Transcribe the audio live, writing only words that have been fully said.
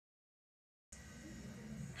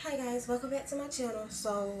Hi guys, welcome back to my channel.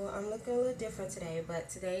 So I'm looking a little different today, but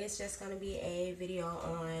today is just going to be a video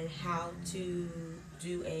on how to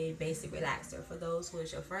do a basic relaxer for those who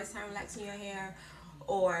is your first time relaxing your hair,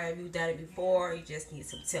 or if you've done it before, you just need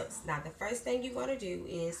some tips. Now the first thing you're going to do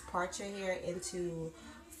is part your hair into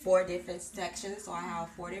 4 different sections. So I have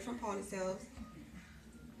 4 different ponytails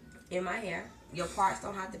in my hair. Your parts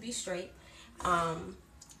don't have to be straight.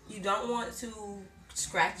 You don't want to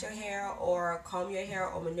scratch your hair or comb your hair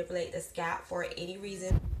or manipulate the scalp for any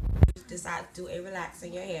reason. You decide to do a relaxer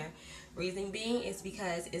in your hair. Reason being is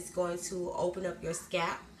because it's going to open up your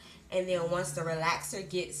scalp, and then once the relaxer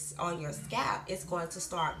gets on your scalp, it's going to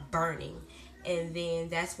start burning, and then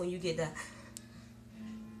that's when you get the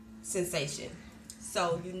sensation.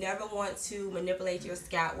 So you never want to manipulate your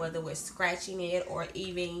scalp, whether with scratching it or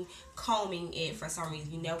even combing it for some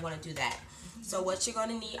reason. You never want to do that. So what you're going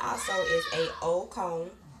to need also is a old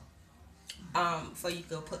comb, so you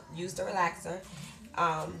can use the relaxer.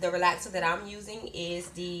 The relaxer that I'm using is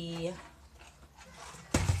the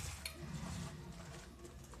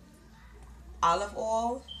olive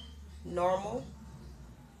oil normal.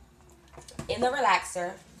 In the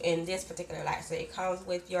relaxer, in this particular relaxer, it comes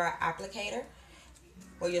with your applicator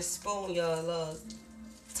or your spoon, your little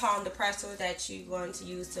tongue depressor that you're going to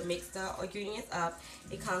use to mix the ingredients up.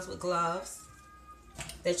 It comes with gloves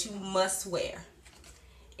that you must wear.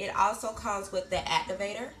 It also comes with the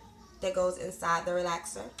activator that goes inside the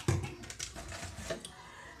relaxer.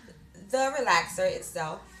 The relaxer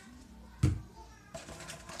itself.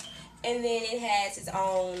 And then it has its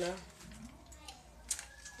own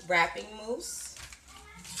wrapping mousse.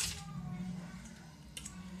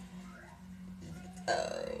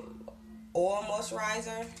 Oil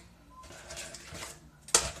moisturizer.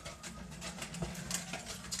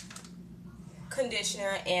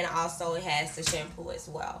 Conditioner, and also it has the shampoo as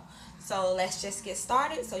well. So let's just get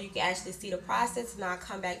started so you can actually see the process, and I'll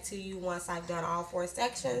come back to you once I've done all 4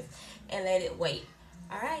 sections and let it wait.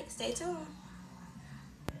 Alright, stay tuned.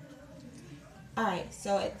 Alright,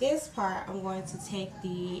 so at this part I'm going to take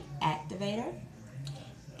the activator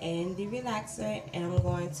and the relaxer, and I'm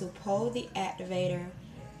going to pull the activator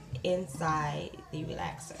inside the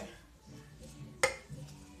relaxer,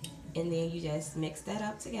 and then you just mix that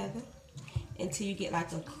up together until you get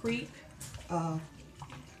like a crepe of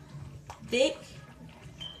thick,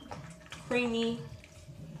 creamy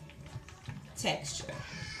texture.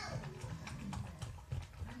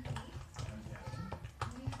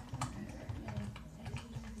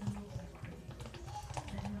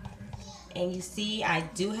 And you see I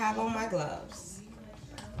do have on my gloves.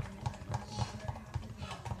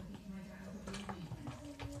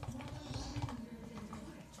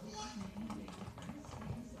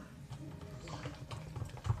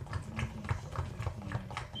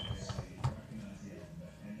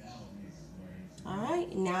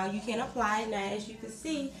 Alright, now you can apply it. Now as you can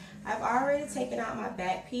see, I've already taken out my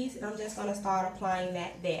back piece, and I'm just going to start applying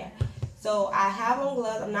that there. So I have on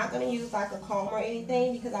gloves. I'm not going to use like a comb or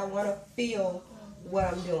anything because I want to feel what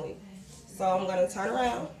I'm doing. So I'm going to turn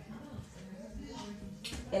around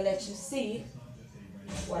and let you see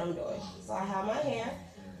what I'm doing. So I have my hair.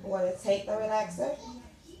 I'm going to take the relaxer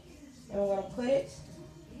and I'm going to put it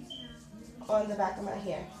on the back of my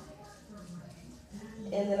hair.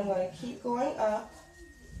 And then I'm going to keep going up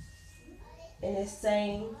in this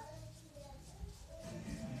same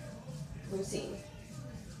routine.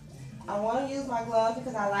 I want to use my glove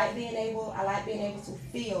because I like being able to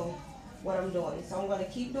feel what I'm doing. So I'm going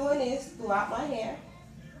to keep doing this throughout my hair,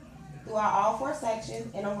 throughout all 4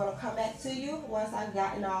 sections, and I'm going to come back to you once I've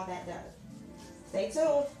gotten all that done. Stay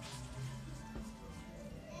tuned.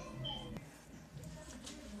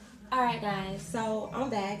 Alright guys, so I'm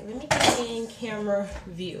back. Let me get in camera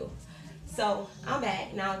view. So I'm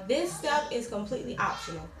back. Now this step is completely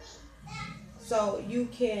optional. So you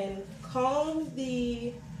can comb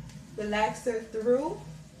the relaxer through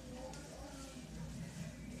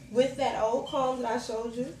with that old comb that I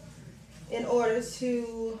showed you in order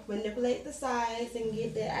to manipulate the sides and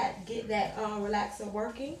get that relaxer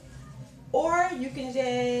working. Or you can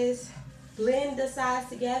just blend the sides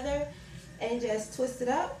together and just twist it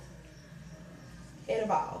up in a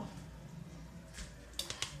ball.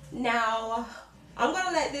 Now I'm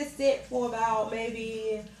gonna let this sit for about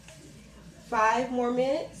maybe 5 more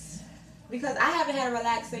minutes because I haven't had a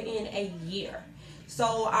relaxer in a year.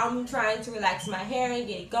 So I'm trying to relax my hair and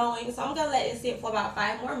get it going. So I'm gonna let it sit for about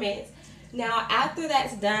 5 more minutes. Now after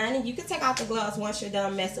that's done, you can take off the gloves once you're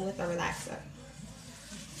done messing with the relaxer.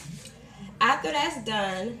 After that's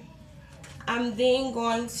done, I'm then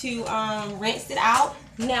going to rinse it out.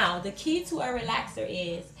 Now the key to a relaxer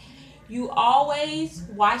is You always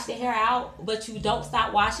wash the hair out, but you don't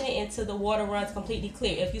stop washing it until the water runs completely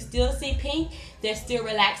clear. If you still see pink, there's still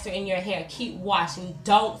relaxer in your hair. Keep washing.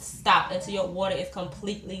 Don't stop until your water is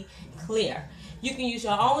completely clear. You can use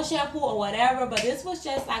your own shampoo or whatever, but this was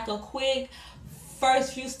just like a quick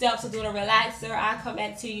first few steps of doing a relaxer. I'll come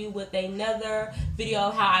back to you with another video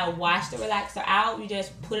of how I wash the relaxer out. You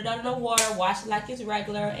just put it under the water, wash it like it's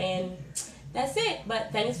regular, and that's it.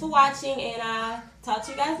 But thanks for watching, and I'll talk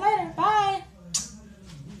to you guys later. Bye.